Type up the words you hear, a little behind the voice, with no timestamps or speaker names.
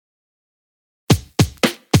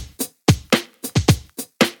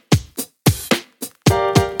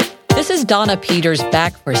This is Donna Peters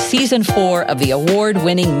back for Season 4 of the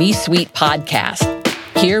award-winning Me Suite podcast.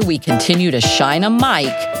 Here we continue to shine a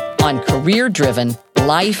mic on career-driven,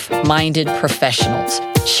 life-minded professionals,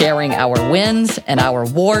 sharing our wins and our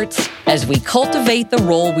warts as we cultivate the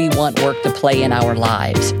role we want work to play in our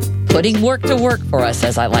lives. Putting work to work for us,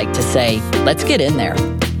 as I like to say. Let's get in there.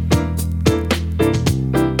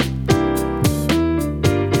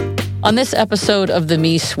 On this episode of the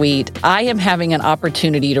Me Suite, I am having an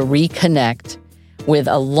opportunity to reconnect with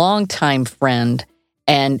a longtime friend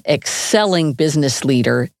and excelling business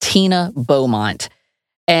leader, Tina Beaumont.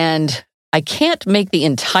 And I can't make the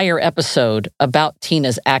entire episode about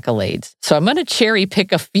Tina's accolades, so I'm going to cherry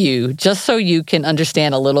pick a few just so you can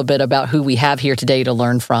understand a little bit about who we have here today to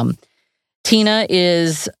learn from. Tina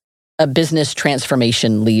is a business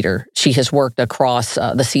transformation leader. She has worked across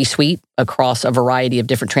the C-suite, across a variety of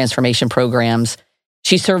different transformation programs.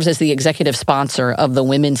 She serves as the executive sponsor of the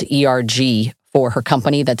Women's ERG for her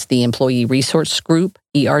company. That's the Employee Resource Group,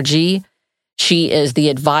 ERG. She is the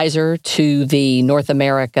advisor to the North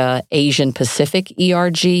America Asian Pacific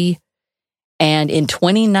ERG. And in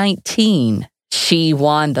 2019, she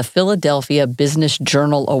won the Philadelphia Business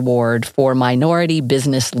Journal Award for Minority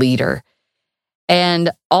Business Leader, and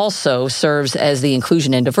also serves as the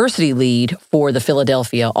inclusion and diversity lead for the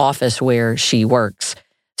Philadelphia office where she works.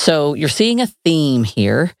 So you're seeing a theme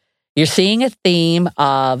here. You're seeing a theme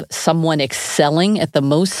of someone excelling at the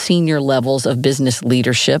most senior levels of business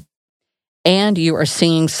leadership, and you are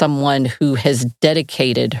seeing someone who has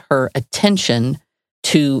dedicated her attention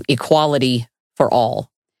to equality for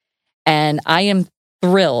all. And I am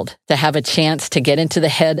thrilled to have a chance to get into the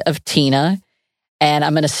head of Tina. And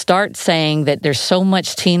I'm going to start saying that there's so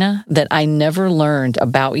much, Tina, that I never learned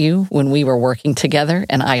about you when we were working together.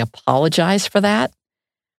 And I apologize for that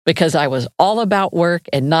because I was all about work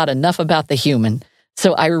and not enough about the human.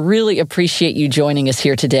 So I really appreciate you joining us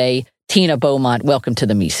here today. Tina Beaumont, welcome to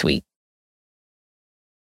the Me Suite.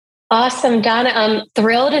 Awesome, Donna. I'm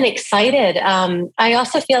thrilled and excited. I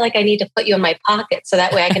also feel like I need to put you in my pocket so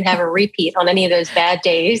that way I can have a repeat on any of those bad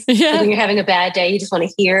days. Yeah. When you're having a bad day, you just want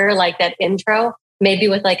to hear like that intro. Maybe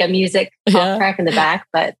with like a music track in the back,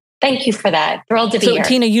 but thank you for that. Thrilled to be here. So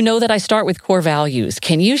Tina, you know that I start with core values.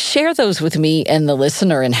 Can you share those with me and the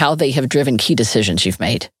listener and how they have driven key decisions you've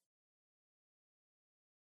made?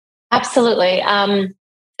 Absolutely.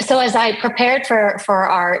 So as I prepared for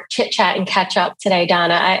our chit chat and catch up today,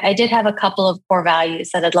 Donna, I did have a couple of core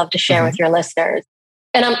values that I'd love to share with your listeners.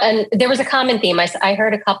 And there was a common theme. I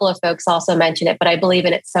heard a couple of folks also mention it, but I believe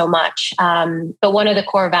in it so much. But one of the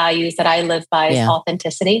core values that I live by is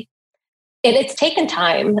authenticity. It's taken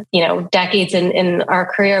time, decades in our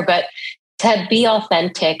career, but to be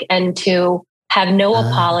authentic and to have no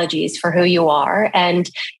apologies for who you are. And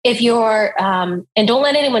if you're, and don't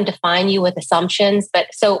let anyone define you with assumptions. But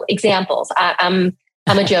so examples, I'm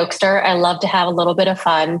a jokester. I love to have a little bit of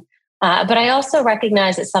fun. But I also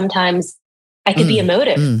recognize that sometimes I could be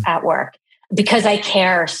emotive at work because I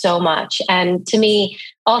care so much. And to me,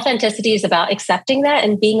 authenticity is about accepting that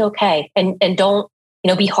and being okay and don't,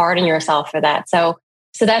 be hard on yourself for that. So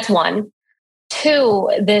that's one.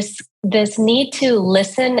 Two, this need to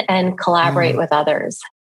listen and collaborate with others.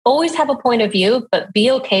 Always have a point of view, but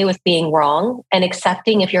be okay with being wrong and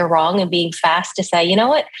accepting if you're wrong and being fast to say, you know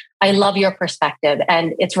what, I love your perspective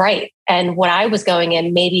and it's right. And what I was going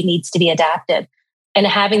in maybe needs to be adapted. And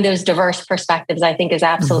having those diverse perspectives, I think, is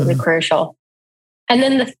absolutely crucial. And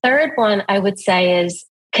then the third one I would say is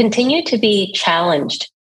continue to be challenged.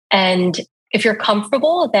 And if you're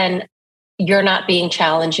comfortable, then you're not being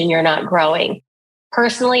challenged and you're not growing.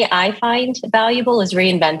 Personally, I find valuable is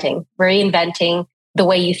reinventing the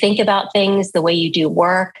way you think about things, the way you do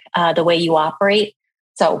work, the way you operate.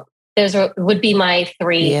 So those would be my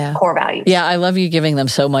three core values. Yeah, I love you giving them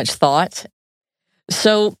so much thought.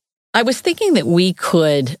 So I was thinking that we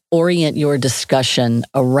could orient your discussion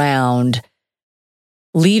around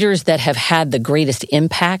leaders that have had the greatest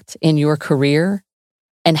impact in your career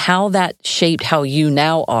and how that shaped how you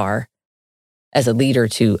now are as a leader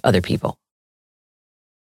to other people.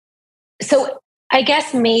 So I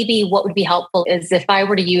guess maybe what would be helpful is if I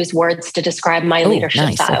were to use words to describe my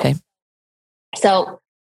leadership style. Okay. So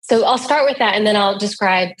I'll start with that, and then I'll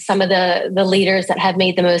describe some of the leaders that have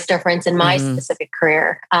made the most difference in my specific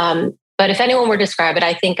career. But if anyone were to describe it,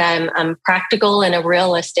 I think I'm practical and a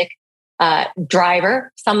realistic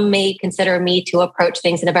driver. Some may consider me to approach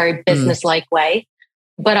things in a very business-like way,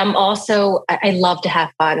 but I love to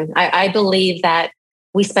have fun. I believe that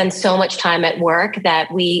we spend so much time at work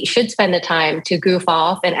that we should spend the time to goof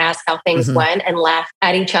off and ask how things went and laugh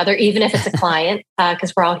at each other, even if it's a client,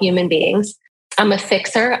 because we're all human beings. I'm a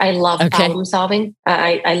fixer. I love problem solving.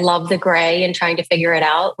 I love the gray and trying to figure it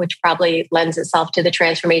out, which probably lends itself to the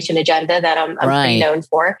transformation agenda that I'm pretty known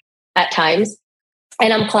for at times.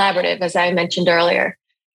 And I'm collaborative, as I mentioned earlier.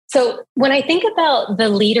 So when I think about the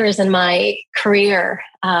leaders in my career,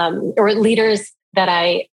 or leaders that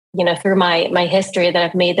I, through my history that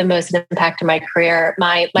have made the most impact in my career,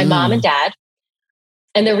 my mom and dad.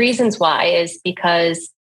 And the reasons why is because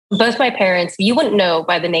both my parents, you wouldn't know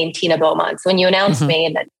by the name Tina Beaumont. So when you announced me,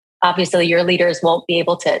 and obviously your leaders won't be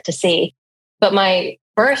able to see, but my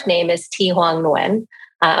birth name is Thi Hoang Nguyen.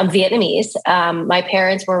 I'm Vietnamese. My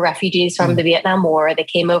parents were refugees from the Vietnam War. They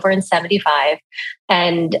came over in 1975.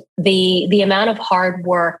 And the amount of hard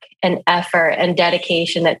work and effort and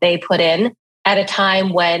dedication that they put in at a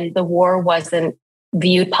time when the war wasn't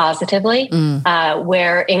viewed positively,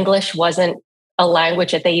 where English wasn't a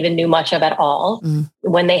language that they even knew much of at all,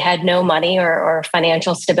 when they had no money or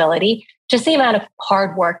financial stability, just the amount of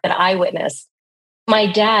hard work that I witnessed.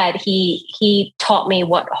 My dad, he taught me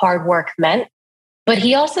what hard work meant, but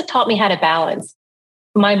he also taught me how to balance.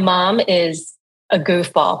 My mom is a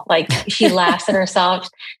goofball. Like, she laughs at herself.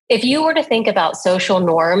 If you were to think about social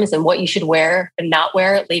norms and what you should wear and not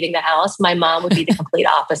wear leaving the house, my mom would be the complete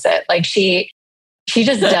opposite. Like, she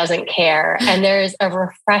just doesn't care. And there's a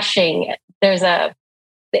refreshing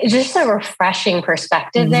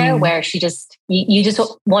perspective there where you just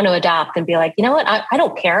want to adopt and be like, you know what? I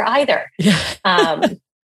don't care either.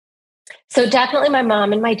 So definitely my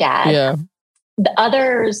mom and my dad. Yeah. The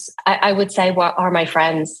others, I would say, are my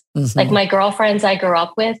friends, like my girlfriends I grew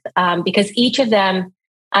up with, because each of them,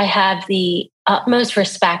 I have the utmost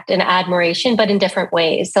respect and admiration, but in different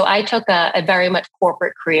ways. So I took a very much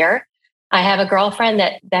corporate career. I have a girlfriend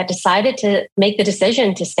that decided to make the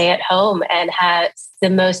decision to stay at home and has the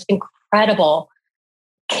most incredible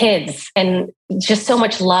kids and just so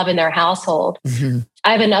much love in their household.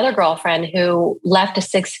 I have another girlfriend who left a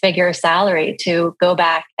 6-figure salary to go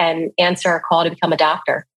back and answer a call to become a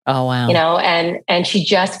doctor. Oh, wow. And she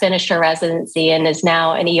just finished her residency and is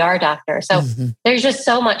now an ER doctor. So there's just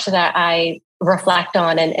so much that I reflect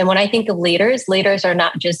on. And when I think of leaders are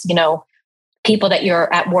not just, people that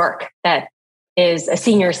you're at work that is a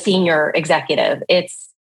senior executive.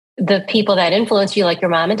 It's the people that influence you, like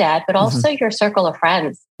your mom and dad, but also your circle of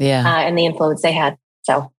friends and the influence they had.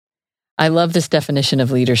 So I love this definition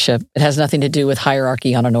of leadership. It has nothing to do with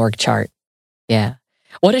hierarchy on an org chart. Yeah.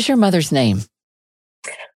 What is your mother's name?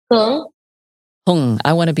 Hung. Hung.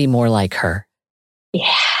 I want to be more like her.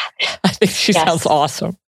 Yeah. I think she sounds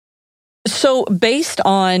awesome. So based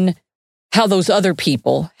on how those other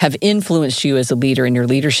people have influenced you as a leader in your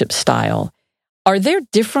leadership style, are there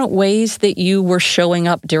different ways that you were showing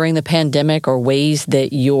up during the pandemic, or ways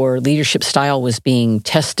that your leadership style was being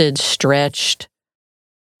tested, stretched?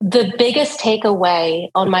 The biggest takeaway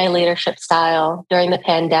on my leadership style during the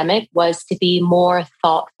pandemic was to be more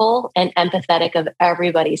thoughtful and empathetic of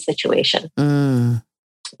everybody's situation.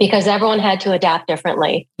 Because everyone had to adapt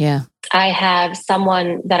differently. Yeah. I have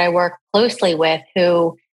someone that I work closely with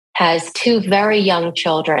who has 2 very young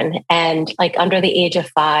children and like under the age of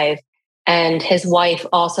 5. And his wife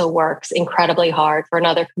also works incredibly hard for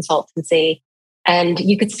another consultancy. And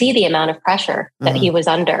you could see the amount of pressure that he was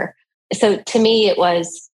under. So to me, it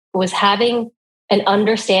was having an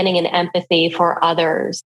understanding and empathy for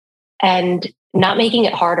others and not making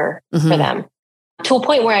it harder for them, to a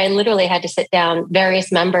point where I literally had to sit down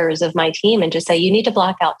various members of my team and just say, you need to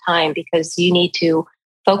block out time because you need to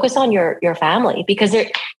focus on your family, because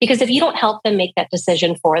if you don't help them make that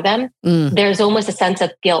decision for them, there's almost a sense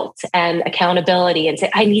of guilt and accountability and say,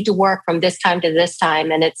 I need to work from this time to this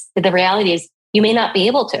time. And the reality is you may not be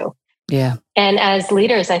able to. Yeah. And as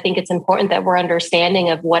leaders, I think it's important that we're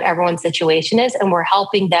understanding of what everyone's situation is and we're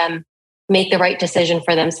helping them make the right decision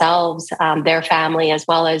for themselves, their family, as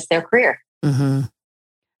well as their career.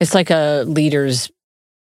 It's like leaders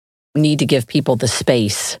need to give people the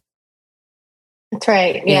space. That's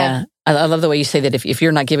right. Yeah. I love the way you say that if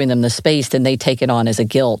you're not giving them the space, then they take it on as a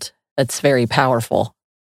guilt. That's very powerful.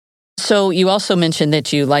 So you also mentioned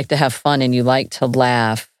that you like to have fun and you like to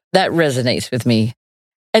laugh. That resonates with me.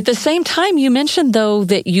 At the same time, you mentioned, though,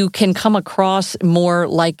 that you can come across more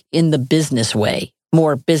like in the business way,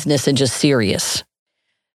 more business and just serious.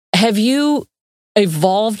 Have you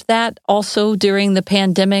evolved that also during the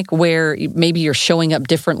pandemic, where maybe you're showing up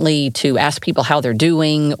differently to ask people how they're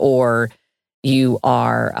doing, or you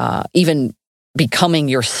are even becoming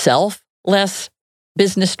yourself less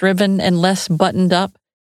business-driven and less buttoned up?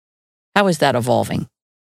 How is that evolving?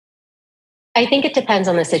 I think it depends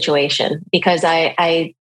on the situation, because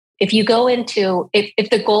if you go into, if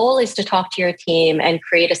the goal is to talk to your team and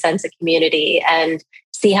create a sense of community and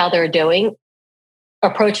see how they're doing,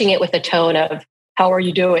 approaching it with a tone of how are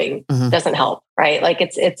you doing doesn't help, right? Like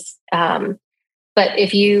but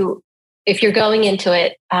if you're going into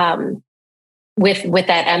it with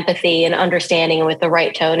that empathy and understanding and with the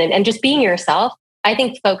right tone and just being yourself, I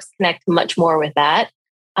think folks connect much more with that.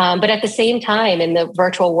 But at the same time, in the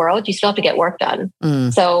virtual world, you still have to get work done.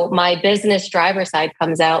 So my business driver side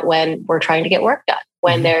comes out when we're trying to get work done.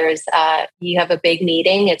 When there's, you have a big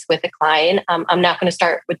meeting, it's with a client. I'm not going to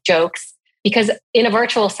start with jokes because in a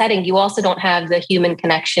virtual setting, you also don't have the human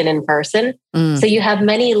connection in person. So you have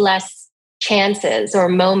many less chances or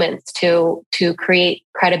moments to create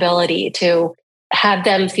credibility, to have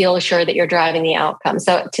them feel assured that you're driving the outcome.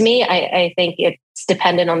 So to me, I think it's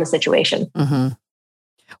dependent on the situation.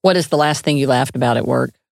 What is the last thing you laughed about at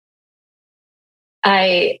work?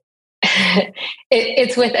 It's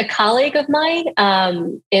with a colleague of mine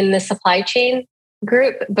in the supply chain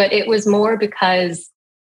group, but it was more because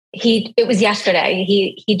it was yesterday.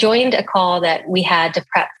 He joined a call that we had to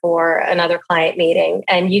prep for another client meeting,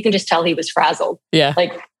 and you can just tell he was frazzled. Yeah,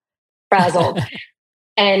 like frazzled.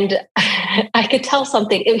 And I could tell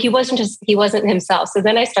something. He wasn't himself. So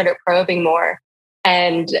then I started probing more.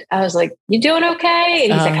 And I was like, "You doing okay?"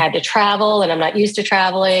 And he's like, "I had to travel and I'm not used to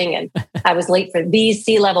traveling. And I was late for these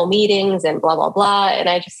C-level meetings and blah, blah, blah." And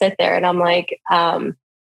I just sit there and I'm like,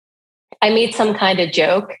 I made some kind of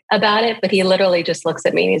joke about it, but he literally just looks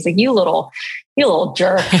at me and he's like, you little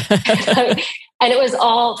jerk. And it was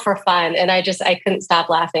all for fun. And I couldn't stop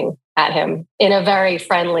laughing at him in a very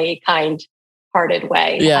friendly, kind-hearted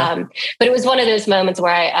way. Yeah. But it was one of those moments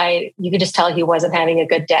where you could just tell he wasn't having a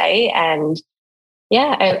good day. And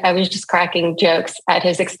yeah, I was just cracking jokes at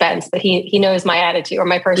his expense, but he knows my attitude or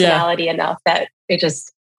my personality enough that it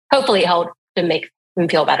just hopefully helped to make him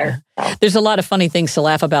feel better. So. There's a lot of funny things to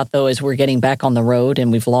laugh about, though, as we're getting back on the road and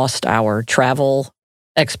we've lost our travel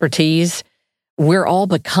expertise. We're all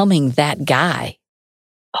becoming that guy.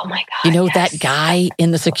 Oh my God. Yes. That guy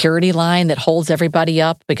in the security line that holds everybody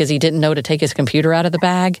up because he didn't know to take his computer out of the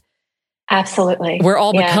bag? Absolutely. We're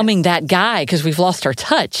all becoming that guy because we've lost our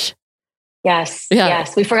touch. Yes. Yeah.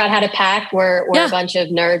 Yes. We forgot how to pack. We're a bunch of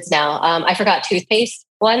nerds now. I forgot toothpaste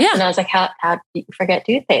once and I was like, how did you forget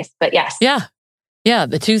toothpaste? But yes. Yeah. Yeah.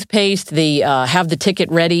 The toothpaste, the have the ticket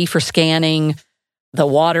ready for scanning, the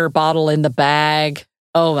water bottle in the bag.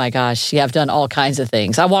 Oh my gosh. Yeah. I've done all kinds of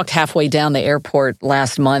things. I walked halfway down the airport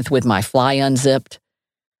last month with my fly unzipped.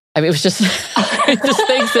 I mean, it was just, just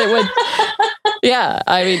things that would, yeah.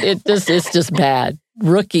 I mean, it's just bad.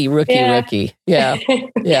 Rookie. Yeah.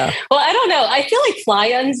 Yeah. Well, I don't know. I feel like fly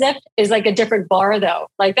unzipped is like a different bar though.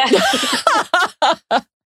 Like that.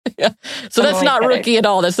 Yeah. So that's not rookie at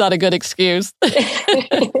all. That's not a good excuse.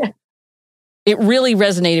 It really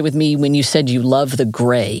resonated with me when you said you love the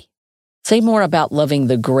gray. Say more about loving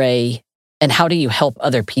the gray and how do you help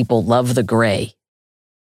other people love the gray?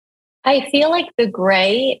 I feel like the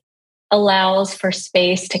gray allows for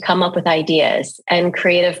space to come up with ideas and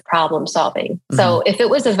creative problem solving. So if it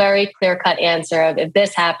was a very clear-cut answer of if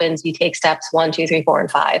this happens, you take steps 1, 2, 3, 4,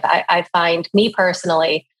 and 5. I find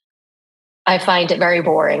it very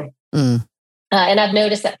boring. And I've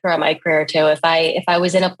noticed that throughout my career too. If I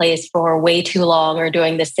was in a place for way too long or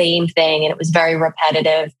doing the same thing and it was very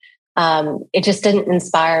repetitive, it just didn't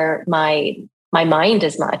inspire my mind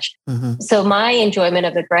as much. So my enjoyment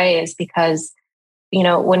of the gray is because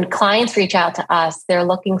when clients reach out to us, they're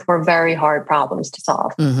looking for very hard problems to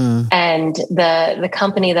solve. And the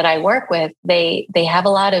company that I work with, they have a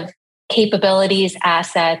lot of capabilities,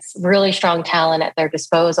 assets, really strong talent at their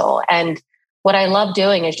disposal. And what I love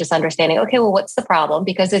doing is just understanding, okay, well, what's the problem?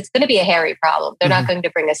 Because it's going to be a hairy problem. They're not going to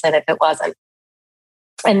bring us in if it wasn't.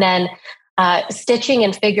 And then stitching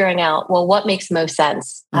and figuring out, well, what makes most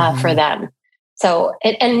sense for them. So,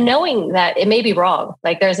 and knowing that it may be wrong,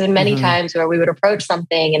 like there's been many times where we would approach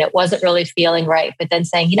something and it wasn't really feeling right, but then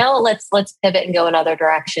saying, let's pivot and go another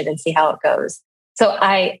direction and see how it goes. So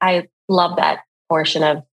I love that portion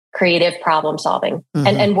of creative problem solving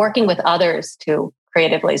and working with others to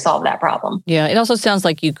creatively solve that problem. Yeah. It also sounds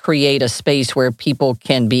like you create a space where people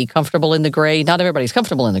can be comfortable in the gray. Not everybody's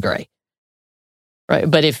comfortable in the gray. Right.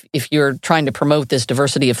 But if you're trying to promote this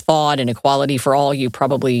diversity of thought and equality for all, you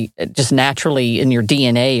probably just naturally in your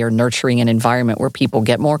DNA are nurturing an environment where people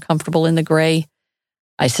get more comfortable in the gray.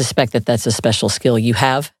 I suspect that that's a special skill you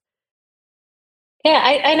have. Yeah,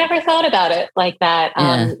 I never thought about it like that.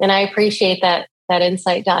 And I appreciate that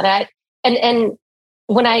insight, Donna. And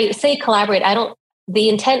when I say collaborate, the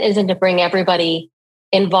intent isn't to bring everybody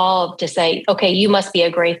involved to say, okay, you must be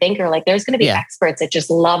a great thinker. Like there's going to be experts that just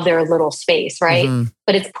love their little space, right?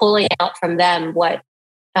 But it's pulling out from them what,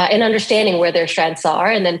 and understanding where their strengths are,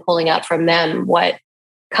 and then pulling out from them what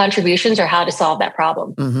contributions or how to solve that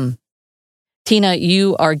problem. Tina,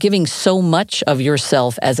 you are giving so much of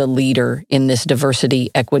yourself as a leader in this diversity,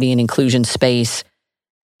 equity, and inclusion space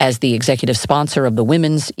as the executive sponsor of the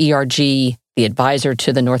Women's ERG, the advisor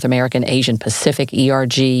to the North American Asian Pacific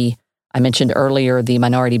ERG. I mentioned earlier the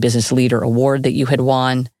Minority Business Leader Award that you had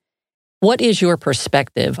won. What is your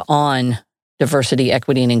perspective on diversity,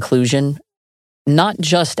 equity, and inclusion, not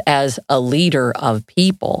just as a leader of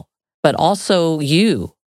people, but also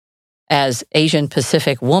you as Asian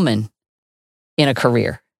Pacific woman in a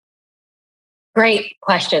career? Great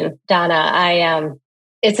question, Donna.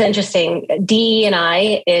 It's interesting.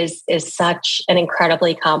 DE&I is such an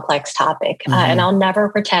incredibly complex topic, and I'll never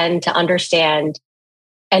pretend to understand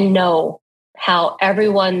and know how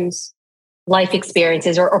everyone's life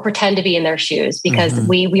experiences or pretend to be in their shoes, because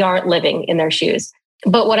we aren't living in their shoes.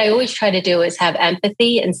 But what I always try to do is have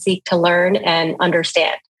empathy and seek to learn and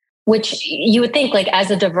understand, which you would think, like, as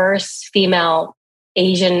a diverse female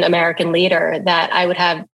Asian American leader,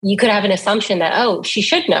 that you could have an assumption that, oh, she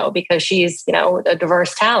should know because she's, a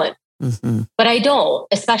diverse talent. But I don't,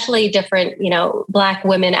 especially different, Black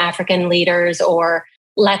women, African leaders, or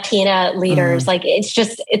Latina leaders. Like it's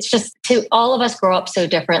just to all of us grow up so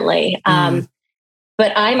differently.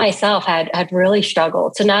 But I myself had really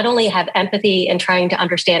struggled to not only have empathy and trying to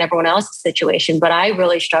understand everyone else's situation, but I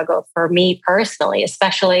really struggled for me personally,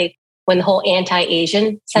 especially when the whole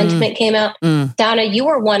anti-Asian sentiment came out. Donna, you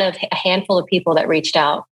were one of a handful of people that reached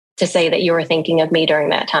out to say that you were thinking of me during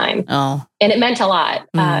that time. And it meant a lot,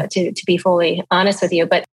 to be fully honest with you.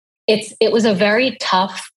 But it was a very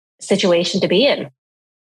tough situation to be in.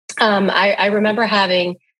 I remember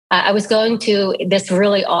I was going to this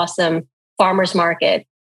really awesome farmer's market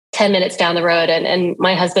 10 minutes down the road. And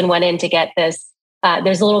my husband went in to get this.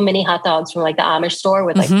 There's little mini hot dogs from like the Amish store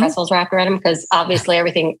with like pretzels wrapped around them, because obviously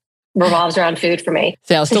everything revolves around food for me.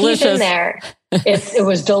 Sounds delicious. He's in there. It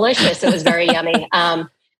was delicious. It was very yummy.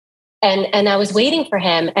 And I was waiting for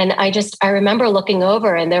him. And I remember looking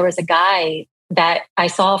over, and there was a guy that I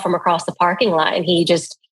saw from across the parking lot. And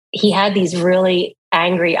he had these really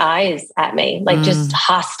angry eyes at me, like just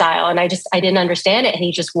hostile. And I didn't understand it. And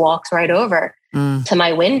he just walks right over to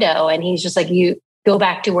my window. And he's just like, you go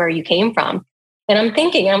back to where you came from. And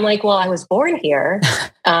I'm like, well, I was born here.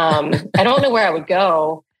 I don't know where I would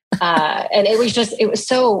go. And it was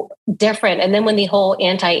so different. And then when the whole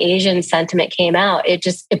anti-Asian sentiment came out, it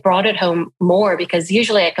brought it home more, because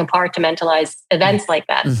usually I compartmentalize events like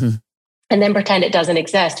that and then pretend it doesn't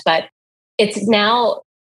exist. But it's now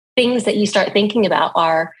things that you start thinking about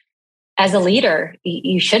are, as a leader,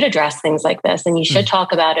 you should address things like this, and you should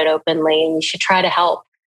talk about it openly, and you should try to help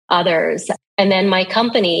others. And then my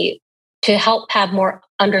company, to help have more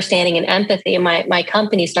understanding and empathy, my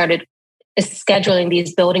company started scheduling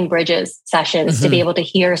these building bridges sessions to be able to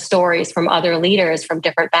hear stories from other leaders from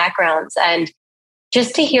different backgrounds. And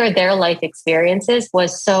just to hear their life experiences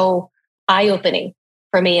was so eye-opening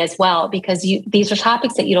for me as well, because these are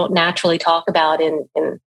topics that you don't naturally talk about in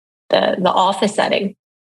the office setting.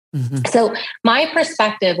 So my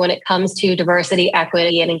perspective when it comes to diversity,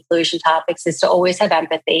 equity, and inclusion topics is to always have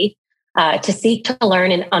empathy, to seek to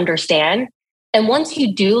learn and understand. And once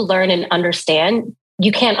you do learn and understand,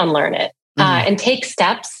 you can't unlearn it. And take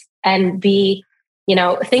steps and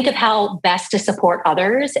think of how best to support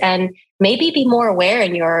others, and maybe be more aware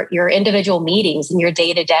in your individual meetings and your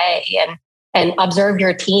day to day, and observe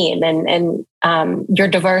your team and your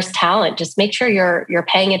diverse talent. Just make sure you're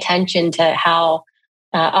paying attention to how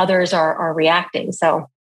others are reacting. So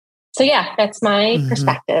yeah, that's my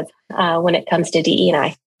perspective when it comes to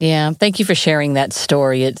DE&I. Yeah, thank you for sharing that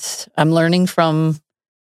story. I'm learning from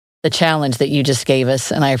the challenge that you just gave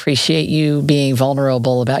us, and I appreciate you being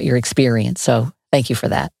vulnerable about your experience. So thank you for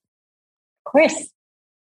that. Of course.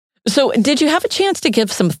 So did you have a chance to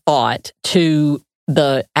give some thought to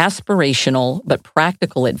the aspirational but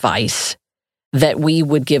practical advice that we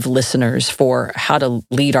would give listeners for how to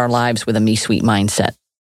lead our lives with a me-suite mindset?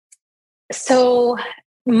 So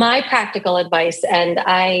my practical advice, and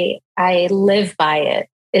I live by it,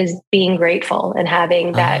 is being grateful and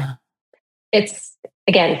having that. It's,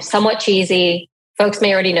 again, somewhat cheesy. Folks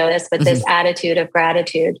may already know this, but this attitude of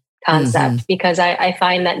gratitude concept, because I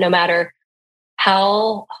find that no matter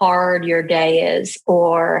how hard your day is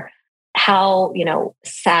or how,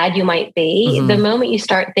 sad you might be, the moment you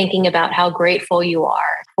start thinking about how grateful you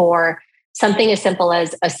are for something as simple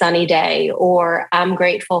as a sunny day, or I'm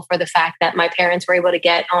grateful for the fact that my parents were able to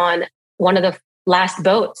get on one of the last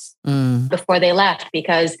boats before they left,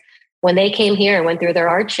 because when they came here and went through their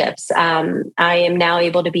hardships, I am now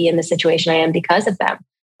able to be in the situation I am because of them.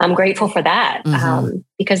 I'm grateful for that,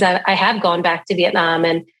 because I have gone back to Vietnam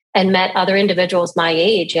and met other individuals my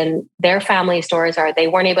age, and their family stories are they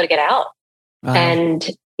weren't able to get out. Wow. And,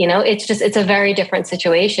 it's a very different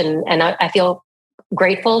situation. And I feel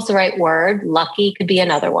grateful is the right word. Lucky could be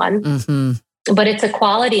another one. But it's a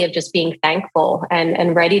quality of just being thankful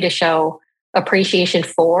and ready to show appreciation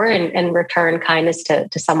for and return kindness to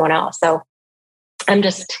someone else. So I'm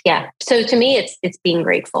just, So to me, it's being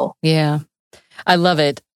grateful. Yeah. I love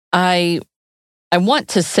it. I want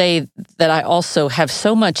to say that I also have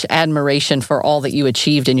so much admiration for all that you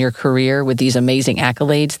achieved in your career with these amazing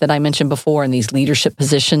accolades that I mentioned before and these leadership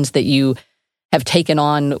positions that you have taken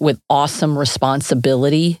on with awesome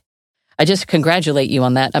responsibility. I just congratulate you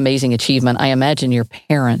on that amazing achievement. I imagine your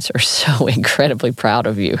parents are so incredibly proud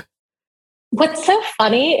of you. What's so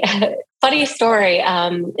funny story,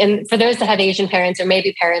 and for those that have Asian parents or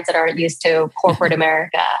maybe parents that aren't used to corporate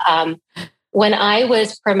America, when I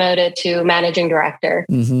was promoted to managing director,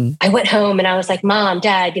 I went home and I was like, Mom,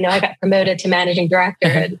 Dad, I got promoted to managing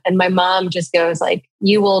director. And my mom just goes like,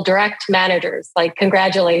 you will direct managers, like,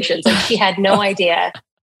 congratulations. Like, she had no idea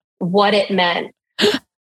what it meant.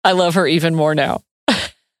 I love her even more now.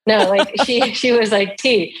 No, like she was like,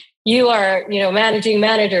 T, you are, managing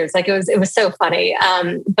managers. Like, it was so funny.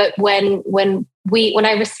 But when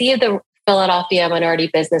I received the Philadelphia Minority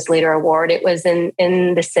Business Leader Award, it was in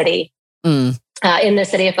the city. In the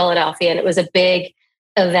city of Philadelphia. And it was a big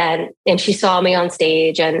event. And she saw me on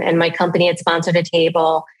stage and my company had sponsored a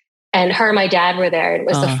table and her and my dad were there. And it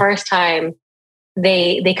was the first time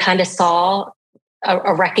they kind of saw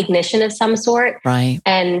a recognition of some sort. Right.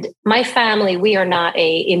 And my family, we are not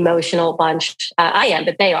a emotional bunch. I am,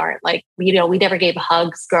 but they aren't. Like, we never gave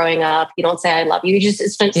hugs growing up. You don't say I love you.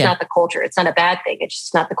 It's not the culture. It's not a bad thing. It's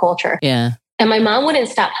just not the culture. Yeah. And my mom wouldn't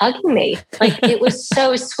stop hugging me. Like, it was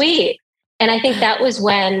so sweet. And I think that was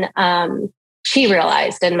when she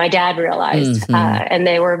realized and my dad realized, and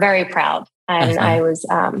they were very proud. And it was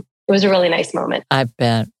a really nice moment. I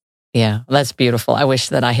bet. Yeah, that's beautiful. I wish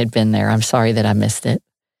that I had been there. I'm sorry that I missed it.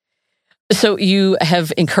 So you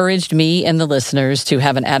have encouraged me and the listeners to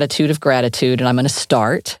have an attitude of gratitude. And I'm going to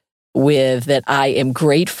start with that I am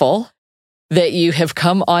grateful that you have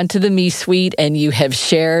come onto the Me Suite and you have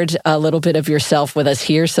shared a little bit of yourself with us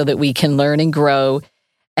here so that we can learn and grow.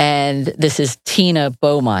 And this is Tina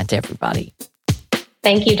Beaumont, everybody.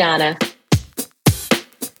 Thank you, Donna.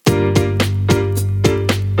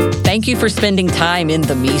 Thank you for spending time in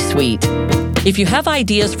the Me Suite. If you have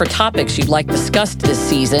ideas for topics you'd like discussed this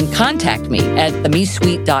season, contact me at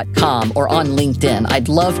themesuite.com or on LinkedIn. I'd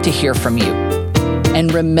love to hear from you.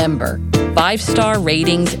 And remember, 5-star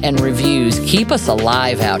ratings and reviews keep us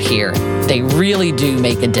alive out here. They really do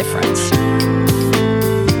make a difference.